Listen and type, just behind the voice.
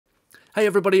Hey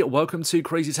everybody, welcome to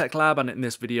Crazy Tech Lab, and in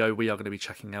this video we are going to be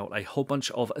checking out a whole bunch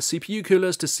of CPU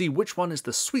coolers to see which one is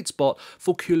the sweet spot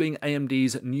for cooling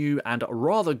AMD's new and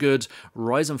rather good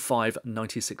Ryzen 5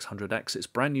 9600X. It's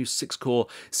brand new 6-core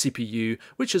CPU,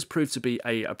 which has proved to be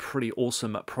a pretty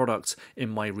awesome product in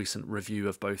my recent review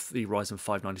of both the Ryzen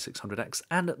 5 9600X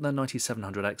and the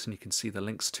 9700X, and you can see the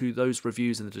links to those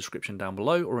reviews in the description down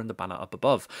below or in the banner up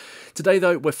above. Today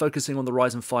though, we're focusing on the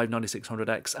Ryzen 5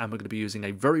 9600X, and we're going to be using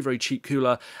a very cheap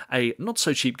cooler, a not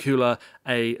so cheap cooler,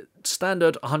 a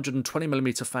standard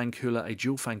 120mm fan cooler, a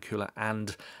dual fan cooler,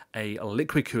 and a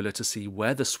liquid cooler to see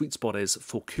where the sweet spot is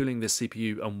for cooling this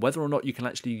CPU and whether or not you can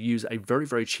actually use a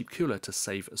very cheap cooler to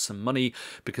save some money,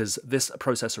 because this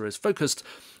processor is focused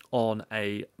on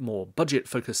a more budget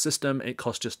focused system. It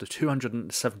costs just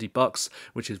 $270,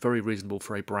 which is very reasonable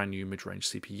for a brand new mid-range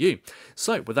CPU.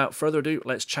 So without further ado,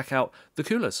 let's check out the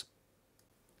coolers.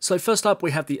 So first up,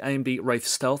 we have the AMD Wraith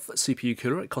Stealth CPU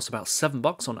cooler. It costs about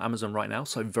 $7 on Amazon right now,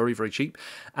 so very cheap.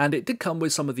 And it did come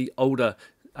with some of the older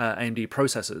AMD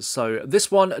processors. So this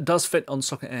one does fit on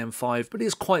socket AM5, but it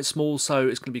is quite small, so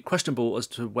it's going to be questionable as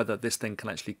to whether this thing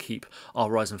can actually keep our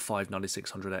Ryzen 5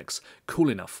 9600X cool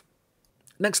enough.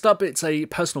 Next up, it's a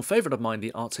personal favourite of mine,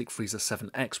 the Arctic Freezer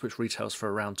 7X, which retails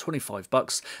for around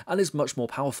 $25 and is much more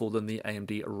powerful than the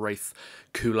AMD Wraith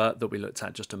cooler that we looked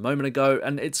at just a moment ago.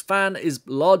 And its fan is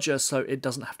larger, so it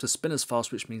doesn't have to spin as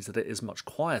fast, which means that it is much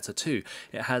quieter too.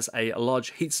 It has a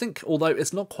large heatsink, although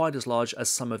it's not quite as large as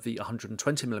some of the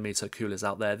 120mm coolers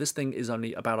out there. This thing is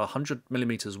only about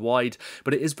 100mm wide,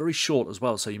 but it is very short as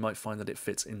well, so you might find that it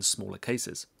fits in smaller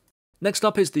cases. Next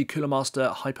up is the Cooler Master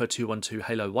Hyper 212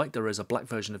 Halo White. There is a black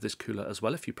version of this cooler as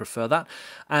well if you prefer that,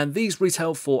 and these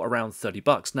retail for around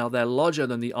 $30. Now they're larger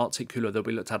than the Arctic cooler that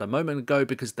we looked at a moment ago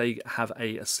because they have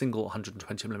a single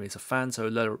 120mm fan, so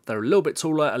they're a little bit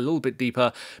taller, a little bit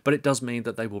deeper, but it does mean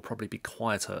that they will probably be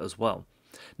quieter as well.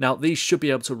 Now these should be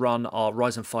able to run our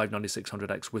Ryzen 5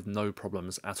 9600X with no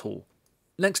problems at all.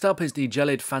 Next up is the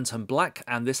Gelid Phantom Black,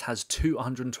 and this has two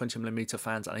 120mm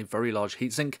fans and a very large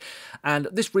heatsink, and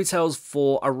this retails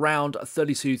for around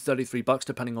 $32–33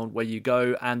 depending on where you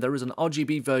go. And there is an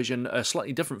RGB version, a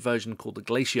slightly different version called the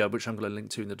Glacier, which I'm going to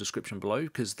link to in the description below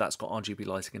because that's got RGB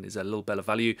lighting and is a little better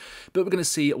value. But we're going to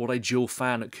see what a dual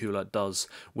fan cooler does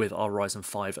with our Ryzen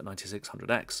 5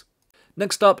 9600X.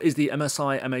 Next up is the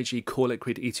MSI MAG Core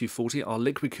Liquid E240, our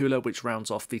liquid cooler, which rounds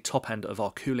off the top end of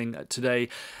our cooling today.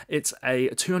 It's a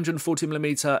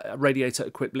 240mm radiator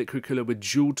equipped liquid cooler with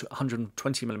dual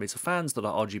 120mm fans that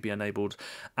are RGB enabled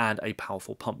and a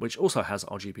powerful pump, which also has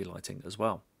RGB lighting as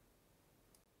well.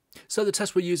 So the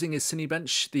test we're using is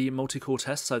Cinebench, the multi-core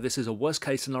test. So this is a worst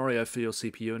case scenario for your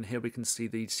CPU, and here we can see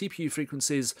the CPU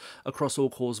frequencies across all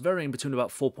cores varying between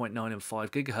about 4.9 and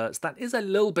 5 GHz. That is a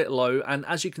little bit low, and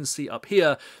as you can see up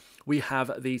here, we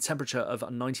have the temperature of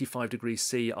 95 degrees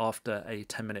C after a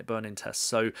 10-minute burn-in test.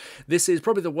 So this is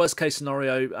probably the worst case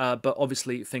scenario, but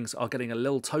obviously things are getting a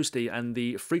little toasty and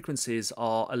the frequencies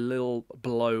are a little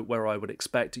below where I would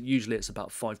expect. Usually it's about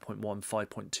 5.1,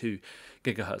 5.2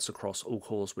 gigahertz across all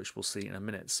cores, which we'll see in a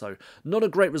minute. So not a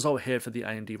great result here for the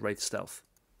AMD Wraith Stealth.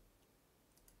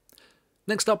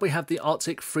 Next up we have the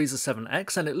Arctic Freezer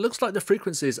 7X, and it looks like the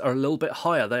frequencies are a little bit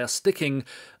higher. They are sticking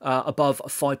above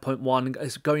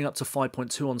 5.1, going up to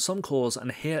 5.2 on some cores,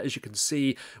 and here as you can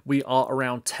see we are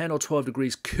around 10 or 12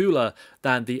 degrees cooler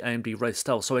than the AMD Wraith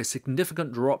Stealth, so a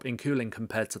significant drop in cooling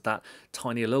compared to that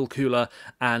tiny little cooler,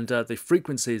 and the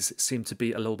frequencies seem to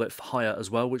be a little bit higher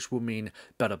as well, which will mean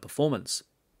better performance.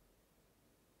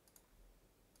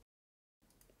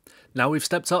 Now we've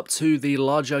stepped up to the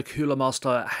larger Cooler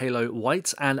Master Halo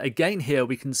White, and again here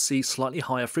we can see slightly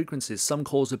higher frequencies. Some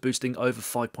cores are boosting over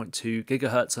 5.2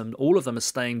 GHz and all of them are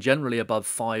staying generally above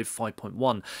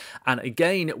 5.1. And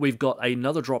again we've got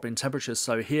another drop in temperature,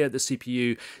 so here the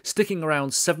CPU sticking around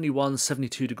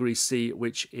 71–72 degrees C,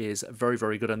 which is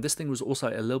very good. And this thing was also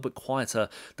a little bit quieter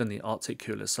than the Arctic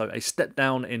cooler, so a step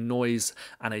down in noise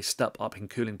and a step up in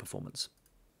cooling performance.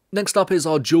 Next up is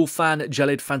our dual fan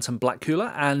Gelid Phantom Black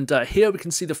cooler, and here we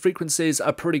can see the frequencies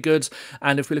are pretty good,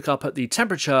 and if we look up at the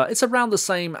temperature, it's around the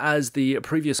same as the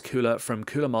previous cooler from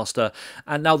Cooler Master.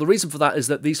 And now the reason for that is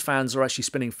that these fans are actually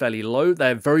spinning fairly low.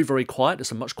 They're very quiet.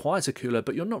 It's a much quieter cooler,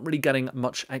 but you're not really getting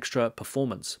much extra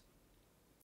performance.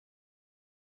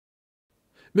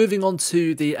 Moving on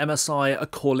to the MSI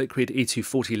Core Liquid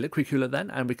E240 liquid cooler then,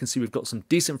 and we can see we've got some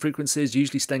decent frequencies,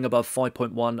 usually staying above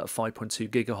 5.1, 5.2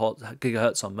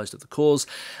 gigahertz on most of the cores.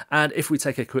 And if we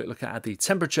take a quick look at the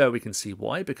temperature, we can see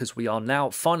why, because we are now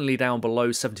finally down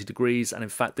below 70 degrees, and in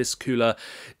fact this cooler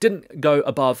didn't go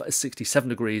above 67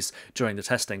 degrees during the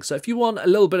testing. So if you want a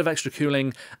little bit of extra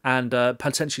cooling and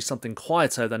potentially something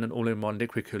quieter, then an all-in-one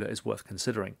liquid cooler is worth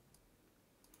considering.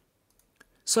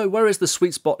 So where is the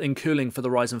sweet spot in cooling for the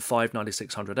Ryzen 5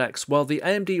 9600X? Well, the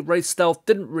AMD Wraith Stealth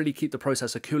didn't really keep the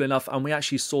processor cool enough, and we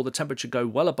actually saw the temperature go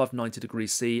well above 90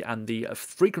 degrees C, and the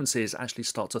frequencies actually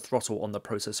start to throttle on the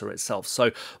processor itself.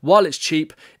 So while it's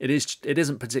cheap, it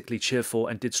isn't particularly cheerful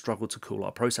and did struggle to cool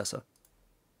our processor.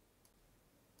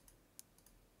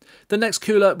 The next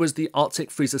cooler was the Arctic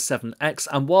Freezer 7X,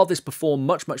 and while this performed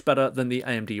much better than the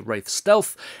AMD Wraith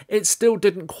Stealth, it still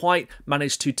didn't quite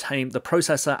manage to tame the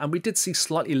processor, and we did see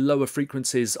slightly lower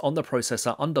frequencies on the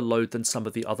processor under load than some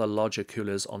of the other larger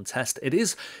coolers on test. It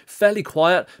is fairly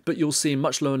quiet, but you'll see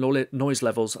much lower noise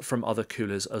levels from other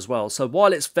coolers as well. So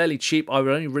while it's fairly cheap, I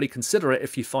would only really consider it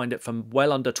if you find it from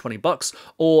well under 20 bucks,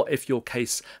 or if your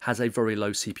case has a very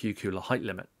low CPU cooler height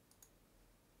limit.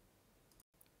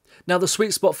 Now the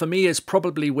sweet spot for me is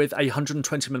probably with a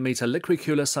 120mm liquid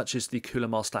cooler such as the Cooler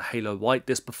Master Halo White.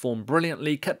 This performed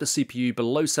brilliantly, kept the CPU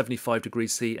below 75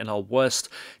 degrees C in our worst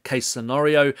case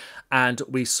scenario, and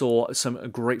we saw some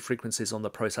great frequencies on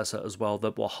the processor as well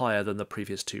that were higher than the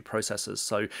previous two processors.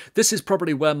 So this is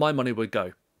probably where my money would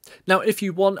go. Now, if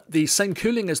you want the same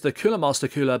cooling as the Cooler Master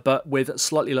cooler, but with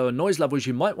slightly lower noise levels,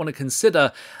 you might want to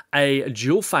consider a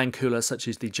dual fan cooler such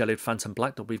as the Gelid Phantom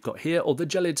Black that we've got here, or the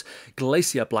Gelid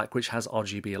Glacier Black, which has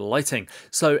RGB lighting.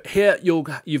 So here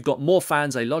you've got more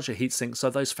fans, a larger heatsink, so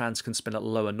those fans can spin at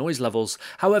lower noise levels.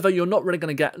 However, you're not really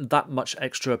going to get that much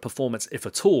extra performance, if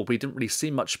at all. We didn't really see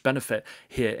much benefit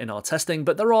here in our testing,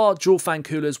 but there are dual fan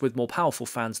coolers with more powerful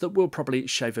fans that will probably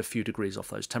shave a few degrees off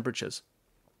those temperatures.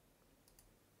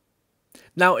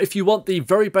 Now, if you want the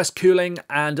very best cooling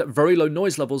and very low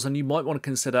noise levels, then you might want to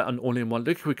consider an all-in-one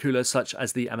liquid cooler such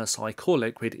as the MSI Core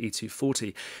Liquid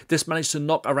E240. This managed to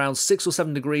knock around 6 or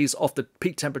 7 degrees off the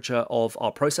peak temperature of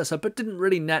our processor, but didn't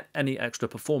really net any extra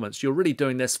performance. You're really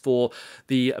doing this for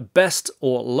the best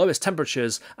or lowest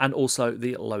temperatures and also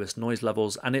the lowest noise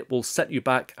levels, and it will set you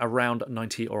back around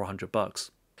 90 or 100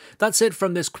 bucks. That's it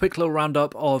from this quick little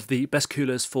roundup of the best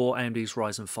coolers for AMD's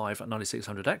Ryzen 5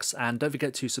 9600X, and don't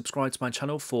forget to subscribe to my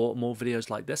channel for more videos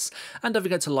like this, and don't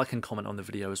forget to like and comment on the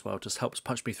video as well. It just helps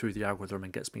punch me through the algorithm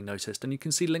and gets me noticed, and you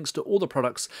can see links to all the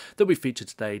products that we featured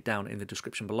today down in the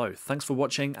description below. Thanks for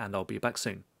watching, and I'll be back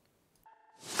soon.